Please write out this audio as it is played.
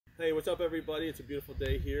Hey, what's up everybody? It's a beautiful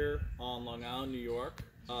day here on Long Island, New York.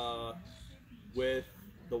 With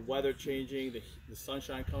the weather changing, the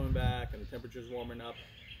sunshine coming back, and the temperatures warming up,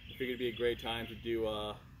 I figured it'd be a great time to do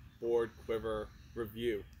a board quiver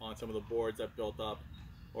review on some of the boards I've built up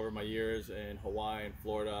over my years in Hawaii and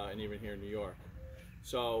Florida and even here in New York.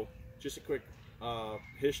 So just a quick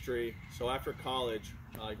history. So after college,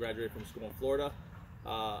 I graduated from school in Florida.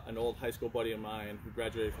 An old high school buddy of mine who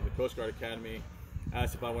graduated from the Coast Guard Academy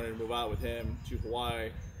asked if I wanted to move out with him to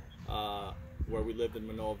Hawaii, where we lived in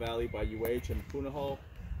Manoa Valley by UH and Punahou.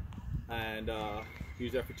 And he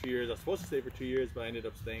was there for 2 years. I was supposed to stay for 2 years, but I ended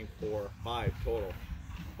up staying for 5 total.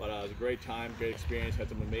 But it was a great time, great experience, had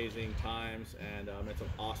some amazing times, and met some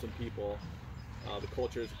awesome people. The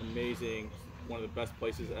culture is amazing, one of the best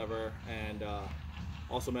places ever, and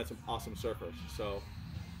also met some awesome surfers. So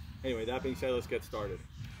anyway, that being said, let's get started.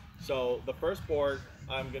 So the first board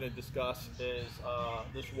I'm going to discuss is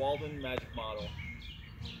this Walden Magic model.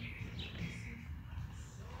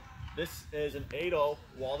 This is an 8.0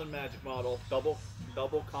 Walden Magic model, double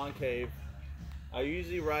concave. I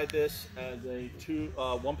usually ride this as a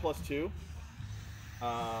 1+2.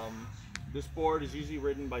 This board is usually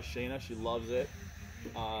ridden by Shayna. She loves it.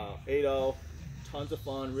 8.0, tons of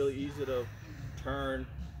fun, really easy to turn.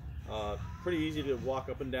 Pretty easy to walk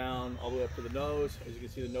up and down all the way up to the nose. As you can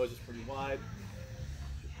see, the nose is pretty wide.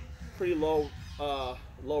 Pretty low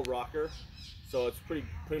rocker, so it's pretty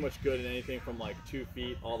much good in anything from like 2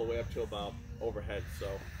 feet all the way up to about overhead. So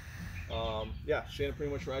yeah, Shayna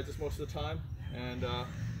pretty much rides this most of the time, and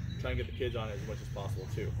try and get the kids on it as much as possible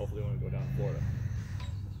too. Hopefully when we go down to Florida.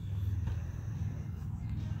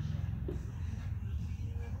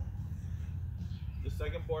 The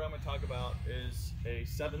second board I'm going to talk about is a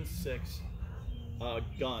 7.6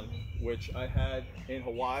 gun, which I had in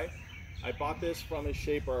Hawaii. I bought this from a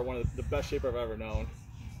shaper, one of the best shaper I've ever known,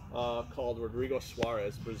 called Rodrigo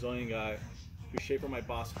Suarez, Brazilian guy, who shaped for my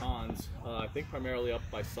boss Hans, I think primarily up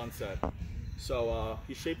by Sunset. So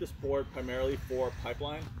he shaped this board primarily for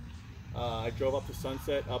pipeline. I drove up to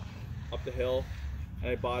Sunset, up the hill,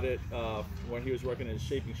 and I bought it when he was working in his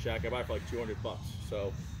shaping shack. I bought it for like 200 bucks.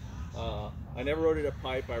 So I never rode it at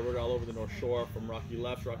pipe. I rode it all over the North Shore, from rocky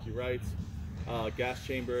lefts, rocky rights, gas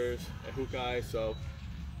chambers, and hukai. So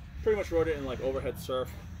pretty much rode it in like overhead surf.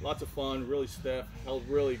 Lots of fun, really stiff, held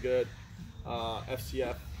really good.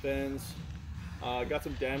 FCF fins. Got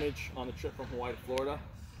some damage on the trip from Hawaii to Florida,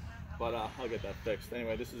 but I'll get that fixed.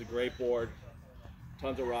 Anyway, this is a great board,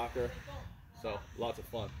 tons of rocker, so lots of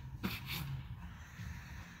fun.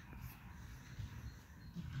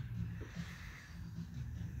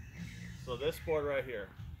 So this board right here,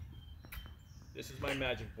 this is my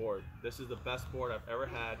magic board. This is the best board I've ever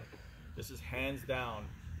had. This is hands down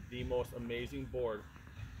the most amazing board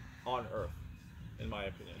on earth, in my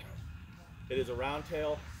opinion. It is a round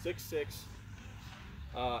tail, 6.6,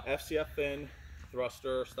 FCF fin,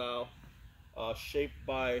 thruster style, shaped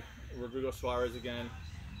by Rodrigo Suarez again.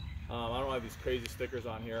 I don't have these crazy stickers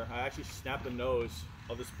on here. I actually snapped the nose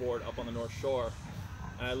of this board up on the North Shore,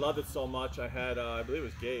 and I loved it so much. I had, I believe it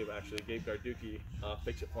was Gabe Garducci,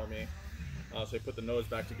 fix it for me. So I put the nose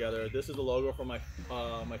back together. This is the logo from my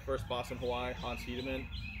my first boss in Hawaii, Hans Hedeman.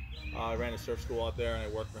 I ran a surf school out there and I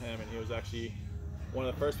worked for him, and he was actually one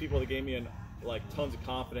of the first people that gave me like tons of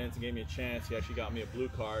confidence and gave me a chance. He actually got me a blue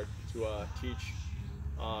card to teach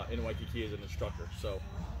in Waikiki as an instructor. So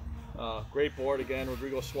great board again,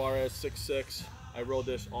 Rodrigo Suarez, 6.6. I rode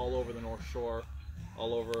this all over the North Shore,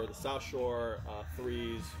 all over the South Shore,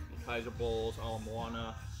 Threes, Kaiser Bowls, Ala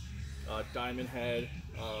Moana, Diamond Head,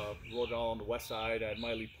 rode it all on the west side at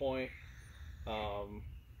Miley Point,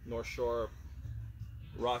 North Shore,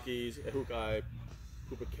 Rockies, Ehukai,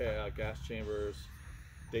 Pupakea, gas chambers,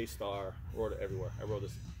 Daystar, rode it everywhere. I rode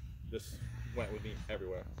this. This went with me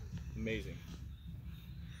everywhere. Amazing.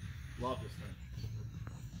 Love this thing.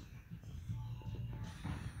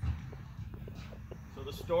 So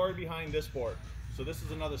the story behind this board. So this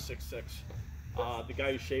is another 6.6. The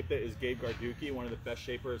guy who shaped it is Gabe Garducci, one of the best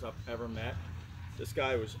shapers I've ever met. This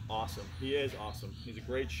guy was awesome. He is awesome. He's a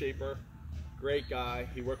great shaper. Great guy.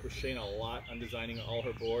 He worked with Shayna a lot on designing all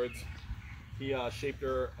her boards. He shaped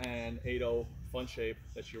her an 8.0 fun shape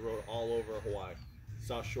that she rode all over Hawaii.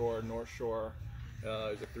 South Shore, North Shore. It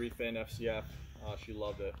was a 3-fin FCF. She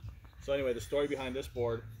loved it. So anyway, the story behind this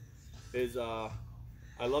board is I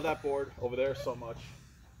love that board over there so much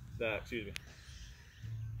that, excuse me.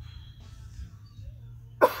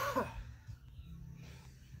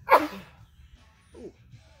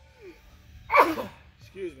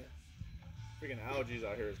 Excuse me. Freaking allergies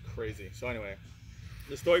out here is crazy. So anyway,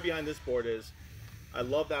 the story behind this board is I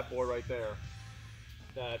love that board right there.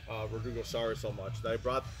 that Rodrigo Sara so much that I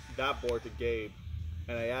brought that board to Gabe,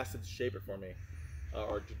 and I asked him to shape it for me,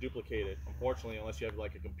 or to duplicate it. Unfortunately, unless you have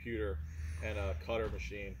like a computer and a cutter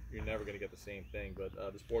machine, you're never going to get the same thing.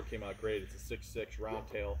 But this board came out great. It's a 6.6 round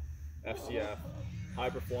tail FCF, high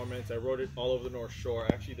performance. I rode it all over the North Shore.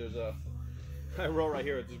 Actually, there's a I wrote right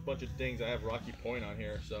here, there's a bunch of dings. I have Rocky Point on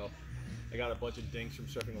here, so I got a bunch of dings from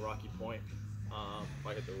surfing Rocky Point if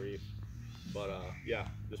I hit the reef. But yeah,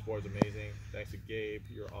 this board's amazing. Thanks to Gabe,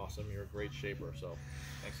 you're awesome. You're a great shaper, so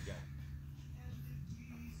thanks again.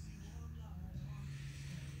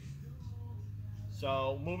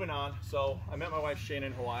 So moving on, so I met my wife Shane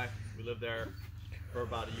in Hawaii. We lived there for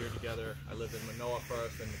about a year together. I lived in Manoa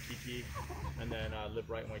first, then Waikiki, and then lived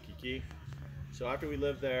right in Waikiki. So after we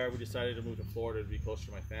lived there, we decided to move to Florida to be closer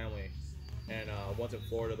to my family. And once in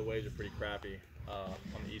Florida, the waves are pretty crappy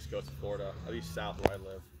on the east coast of Florida, at least south where I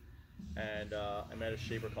live. And I met a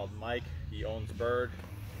shaper called Mike. He owns Bird.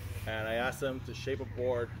 And I asked him to shape a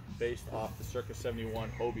board based off the Circa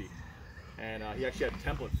 71 Hobie. And he actually had a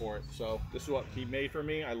template for it. So this is what he made for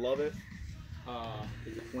me. I love it.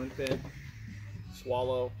 It's a twin fin,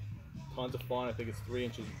 swallow, tons of fun. I think it's 3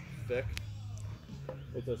 inches thick.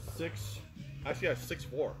 It's a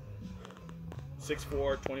 6'4".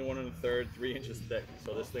 6'4", 21 1/3, 3 inches thick.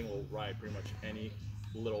 So this thing will ride pretty much any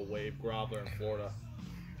little wave groveler in Florida.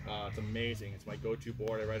 It's amazing. It's my go-to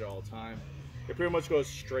board. I ride it all the time. It pretty much goes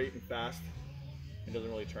straight and fast. It doesn't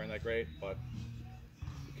really turn that great, but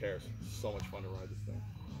who cares? It's so much fun to ride this thing.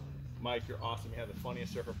 Mike, you're awesome. You have the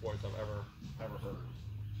funniest surfer boards I've ever heard.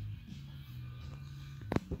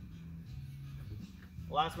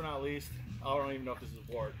 Last but not least, I don't even know if this is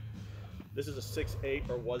a board. This is a 6'8",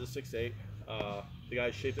 or was a 6'8". The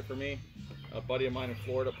guy shaped it for me. A buddy of mine in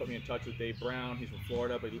Florida put me in touch with Dave Brown. He's from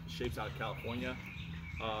Florida, but he shapes out of California.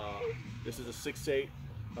 This is a 6'8"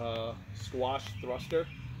 squash thruster,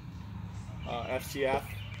 FCF.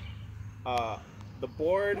 The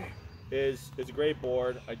board is a great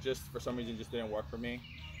board. I just, for some reason, just didn't work for me.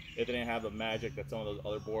 It didn't have the magic that some of those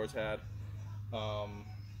other boards had. I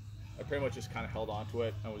pretty much just kind of held on to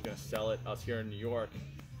it. I was going to sell it. I was here in New York,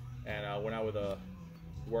 and I went out with a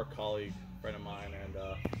work colleague, friend of mine, and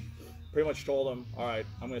pretty much told him, all right,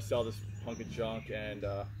 I'm going to sell this hunk of junk and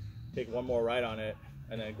take one more ride on it,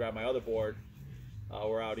 and then grab my other board.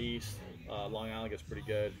 We're out east. Long Island gets pretty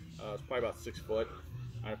good. It's probably about 6 foot.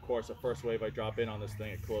 And of course, the first wave I drop in on this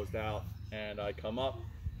thing, it closed out, and I come up,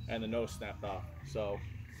 and the nose snapped off. So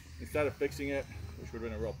instead of fixing it, which would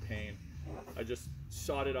have been a real pain, I just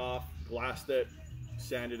sawed it off, glassed it,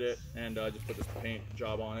 sanded it, and just put this paint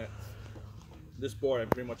job on it. This board I'm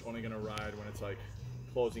pretty much only going to ride when it's like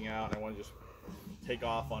closing out and I want to just take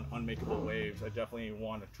off on unmakeable waves. I definitely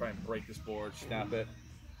want to try and break this board, snap it.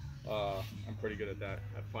 I'm pretty good at that.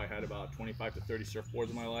 I've probably had about 25 to 30 surfboards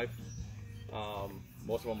in my life.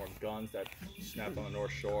 Most of them are guns that snapped on the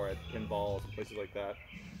North Shore at pinballs and places like that.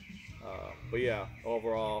 But yeah,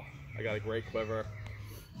 overall, I got a great quiver.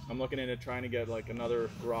 I'm looking into trying to get like another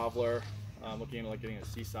groveler. I'm looking into like getting a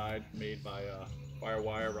Seaside made by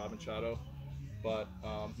Firewire, Rob Machado. But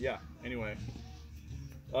yeah, anyway,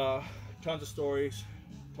 tons of stories,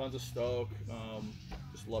 tons of stoke.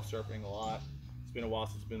 Just love surfing a lot. It's been a while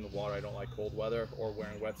since I've been in the water. I don't like cold weather or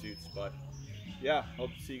wearing wetsuits, but yeah,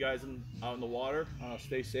 hope to see you guys out in the water.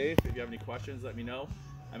 Stay safe. If you have any questions, let me know.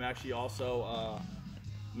 I'm actually also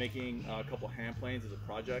making a couple hand planes as a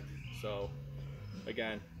project. So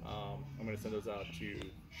again, I'm going to send those out to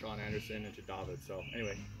Sean Anderson and to David. So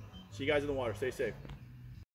anyway, see you guys in the water. Stay safe.